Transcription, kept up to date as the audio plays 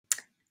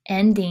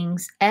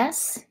Endings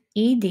S,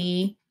 E,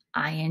 D,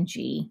 I, N,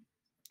 G.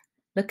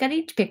 Look at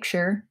each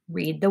picture,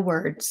 read the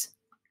words.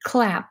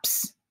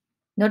 Claps.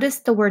 Notice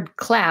the word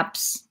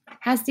claps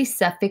has the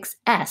suffix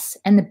S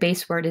and the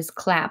base word is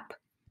clap.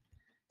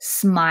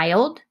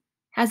 Smiled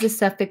has the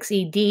suffix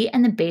ed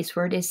and the base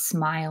word is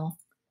smile.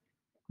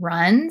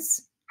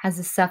 Runs has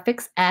the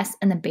suffix s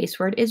and the base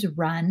word is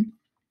run.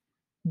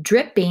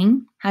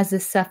 Dripping has the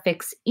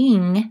suffix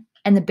ing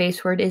and the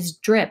base word is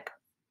drip.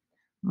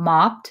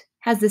 Mopped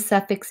has the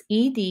suffix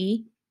ed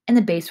and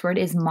the base word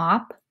is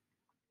mop.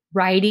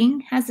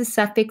 Riding has the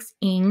suffix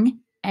ing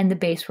and the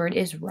base word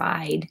is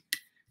ride.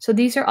 So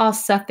these are all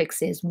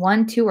suffixes,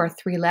 1, 2, or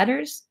 3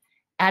 letters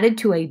added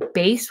to a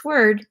base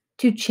word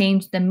to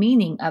change the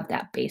meaning of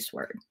that base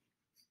word.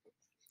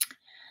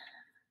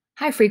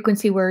 High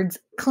frequency words: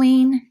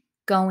 clean,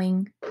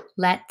 going,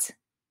 let,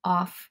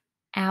 off,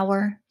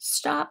 hour,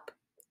 stop,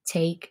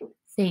 take,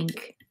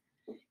 think.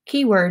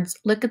 Keywords: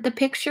 look at the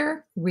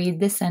picture, read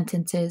the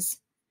sentences.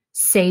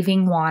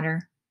 Saving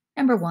water.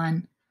 Number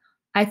 1,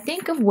 I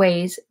think of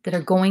ways that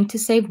are going to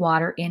save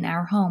water in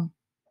our home.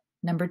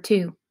 Number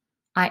 2,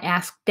 I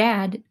ask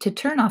Dad to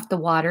turn off the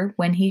water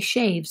when he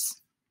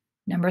shaves.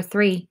 Number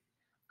 3,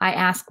 I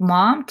ask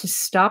Mom to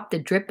stop the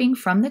dripping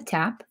from the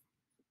tap.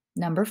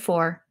 Number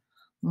 4,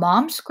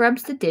 Mom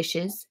scrubs the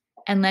dishes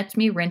and lets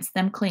me rinse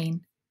them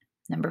clean.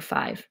 Number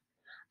 5,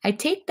 I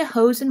take the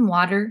hose and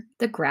water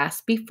the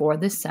grass before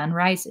the sun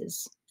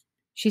rises.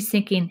 She's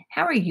thinking,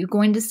 how are you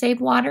going to save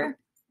water?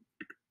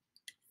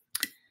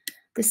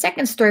 The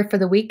second story for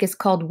the week is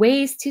called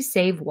Ways to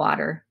Save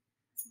Water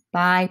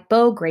by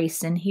Bo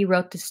Grayson. He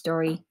wrote the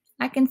story.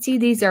 I can see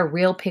these are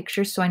real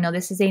pictures, so I know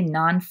this is a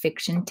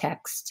nonfiction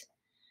text.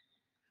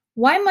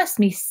 Why must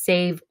we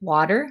save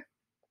water?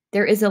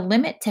 There is a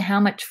limit to how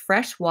much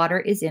fresh water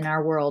is in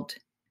our world.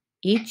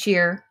 Each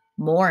year,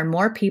 more and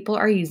more people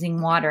are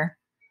using water.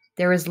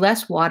 There is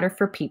less water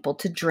for people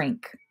to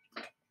drink.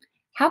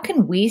 How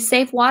can we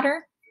save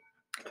water?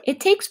 It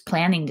takes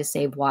planning to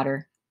save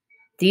water.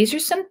 These are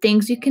some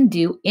things you can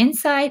do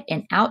inside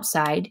and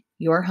outside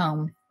your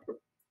home.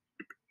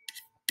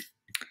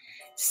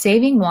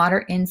 Saving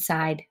water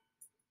inside.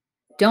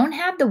 Don't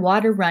have the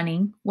water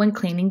running when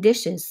cleaning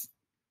dishes.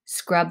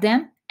 Scrub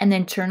them and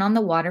then turn on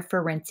the water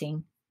for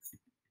rinsing.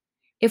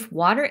 If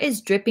water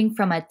is dripping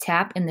from a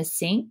tap in the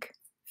sink,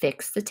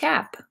 fix the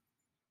tap.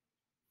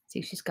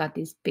 See, she's got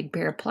these big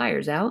pair of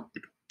pliers out.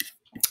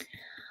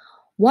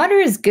 Water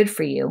is good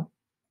for you.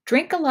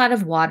 Drink a lot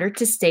of water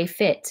to stay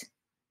fit,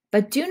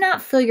 but do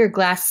not fill your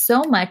glass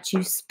so much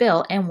you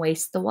spill and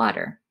waste the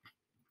water.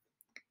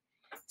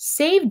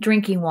 Save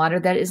drinking water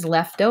that is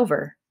left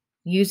over.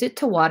 Use it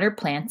to water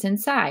plants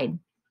inside.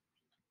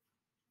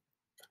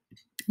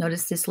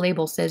 Notice this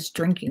label says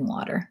drinking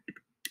water.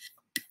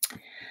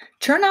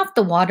 Turn off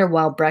the water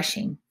while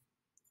brushing.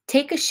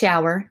 Take a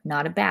shower,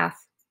 not a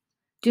bath.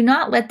 Do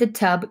not let the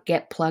tub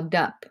get plugged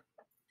up.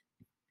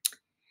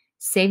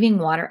 Saving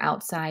water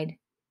outside.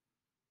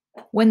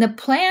 Water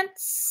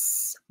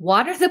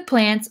the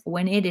plants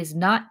when it is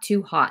not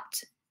too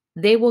hot.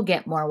 They will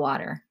get more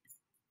water.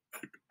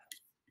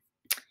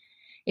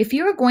 If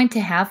you are going to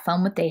have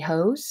fun with a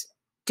hose,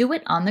 do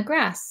it on the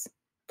grass.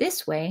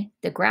 This way,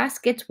 the grass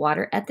gets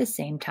water at the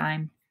same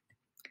time.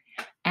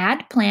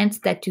 Add plants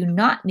that do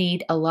not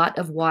need a lot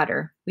of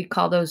water. We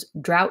call those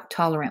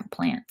drought-tolerant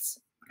plants.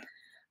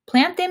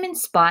 Plant them in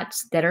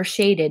spots that are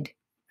shaded.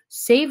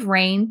 Save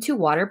rain to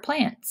water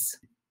plants.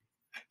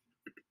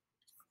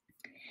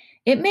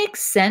 It makes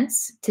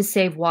sense to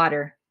save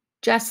water.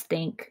 Just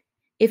think,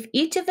 if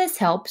each of us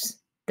helps,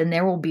 then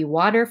there will be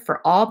water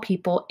for all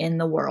people in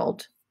the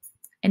world.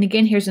 And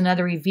again, here's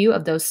another review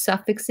of those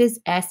suffixes,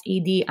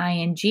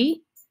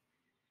 S-E-D-I-N-G.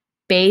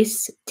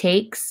 Base,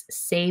 takes,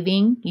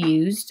 saving,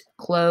 used,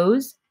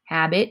 close,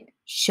 habit,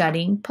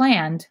 shutting,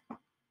 planned.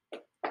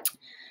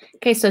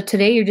 Okay, so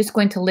today you're just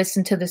going to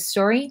listen to the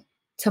story.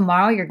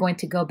 Tomorrow you're going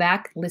to go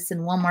back,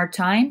 listen one more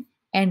time,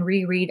 and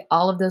reread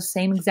all of those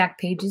same exact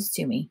pages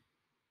to me.